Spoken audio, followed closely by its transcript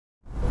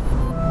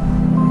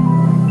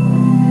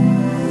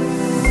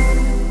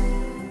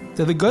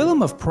Did the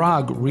Golem of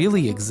Prague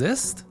really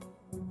exist?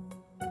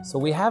 So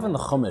we have in the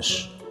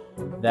Chumash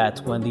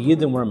that when the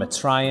Yidden were in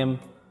Mitzrayim,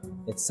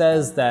 it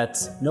says that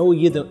no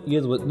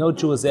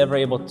Jew was ever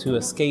able to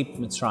escape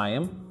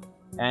Mitzrayim.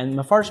 And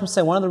Mefarshim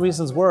say one of the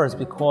reasons is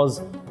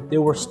because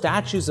there were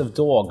statues of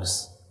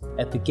dogs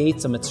at the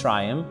gates of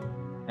Mitzrayim,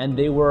 and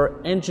they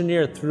were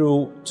engineered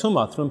through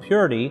tumah, through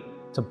impurity,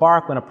 to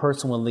bark when a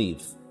person would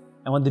leave.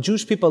 And when the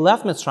Jewish people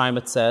left Mitzrayim,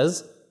 it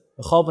says,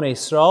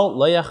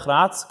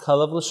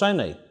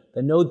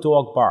 that no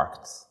dog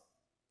barked.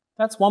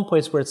 That's one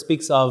place where it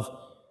speaks of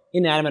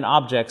inanimate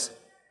objects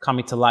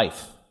coming to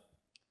life.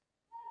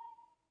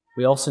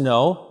 We also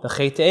know the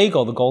Chet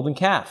Egel, the golden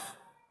calf.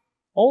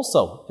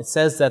 Also, it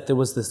says that there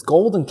was this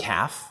golden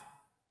calf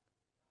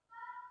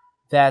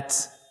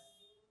that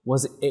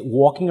was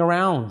walking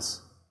around,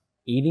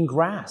 eating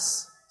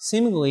grass,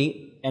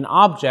 seemingly an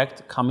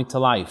object coming to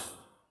life.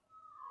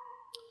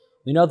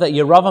 We know that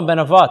Yeravam ben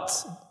Avat,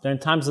 during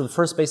times of the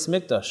first Beis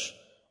Mikdash,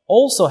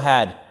 also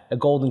had a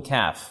golden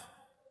calf,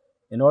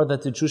 in order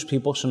that the Jewish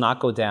people should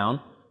not go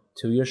down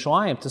to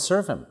Yerushalayim to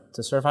serve him,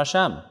 to serve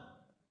Hashem.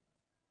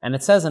 And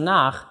it says in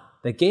Nach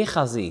that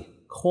Gehazi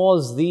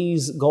caused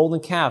these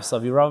golden calves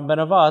of Yeravam ben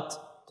Avat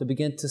to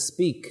begin to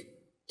speak,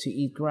 to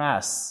eat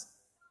grass,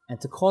 and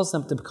to cause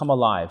them to become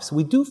alive. So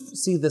we do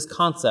see this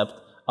concept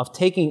of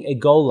taking a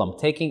golem,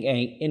 taking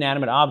an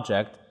inanimate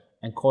object,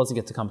 and causing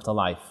it to come to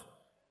life.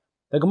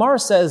 The Gemara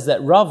says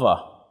that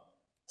Rava,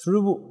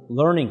 through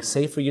learning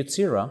Sefer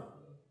Yetzirah,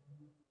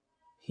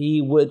 he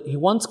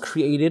once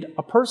created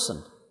a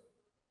person.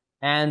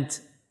 And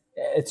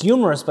it's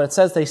humorous, but it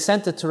says they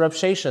sent it to Reb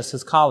Sheshas,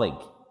 his colleague.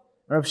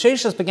 And Reb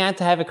Sheshas began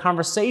to have a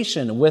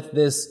conversation with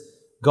this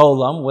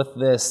golem, with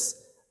this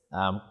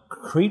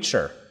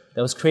creature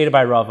that was created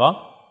by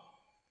Rava.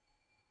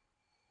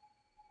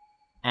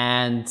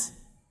 And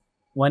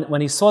when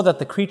he saw that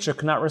the creature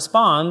could not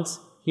respond,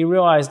 he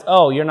realized,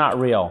 oh, you're not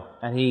real.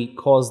 And he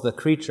caused the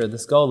creature,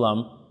 this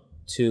golem,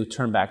 to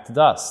turn back to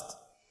dust.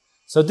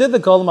 So did the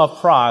Golem of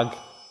Prague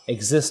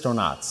exist or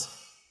not?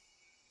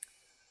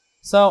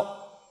 So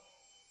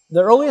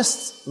the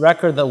earliest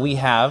record that we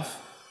have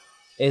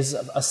is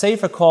a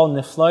sefer called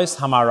Niflois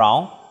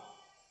HaMaral,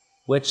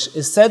 which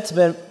is said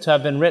to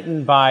have been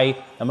written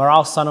by the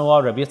Maral son-in-law,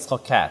 Rabbi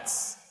Yitzchak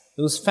Katz.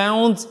 It was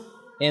found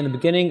in the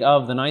beginning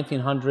of the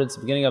 1900s,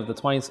 beginning of the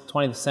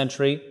 20th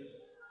century,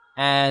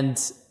 and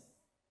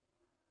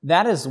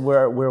that is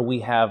where we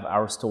have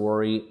our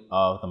story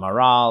of the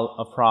Maral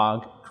of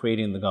Prague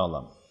creating the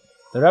Golem.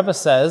 The Rebbe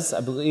says, I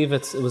believe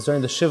it was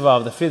during the Shiva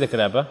of the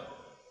Frierdiker Rebbe,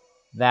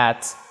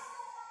 that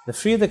the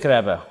Frierdiker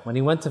Rebbe, when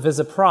he went to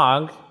visit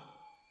Prague,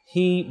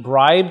 he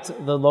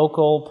bribed the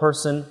local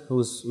person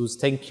who's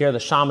taking care of the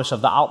shamash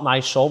of the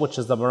Altnai Shul, which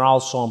is the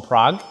Maral Shul in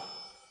Prague,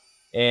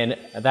 in,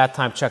 at that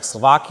time,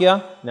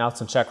 Czechoslovakia. Now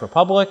it's in Czech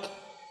Republic.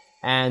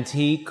 And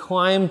he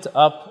climbed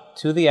up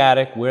to the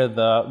attic where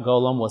the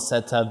golem was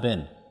said to have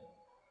been.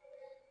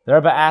 The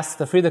Rebbe asked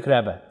the Frierdiker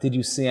Rebbe, did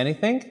you see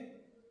anything?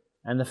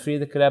 And the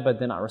Frierdiker Rebbe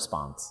did not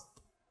respond.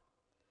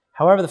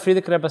 However, the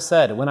Frierdiker Rebbe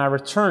said, when I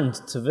returned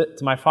to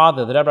my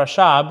father, the Rebbe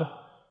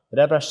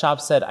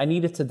Rashab said, I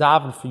needed to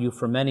daven for you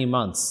for many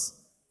months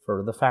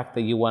for the fact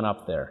that you went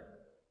up there.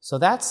 So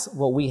that's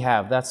what we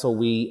have. That's what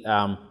we,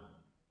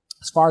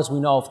 as far as we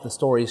know if the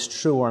story is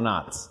true or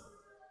not.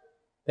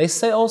 They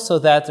say also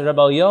that Rebbe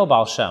Eliyahu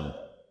Baal Shem,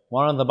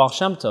 one of the Baal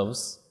Shem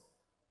Tovs,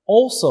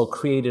 also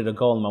created a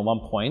golem at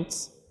one point,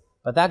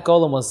 but that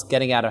golem was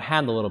getting out of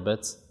hand a little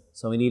bit,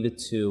 so he needed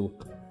to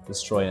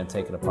destroy it and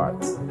take it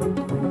apart.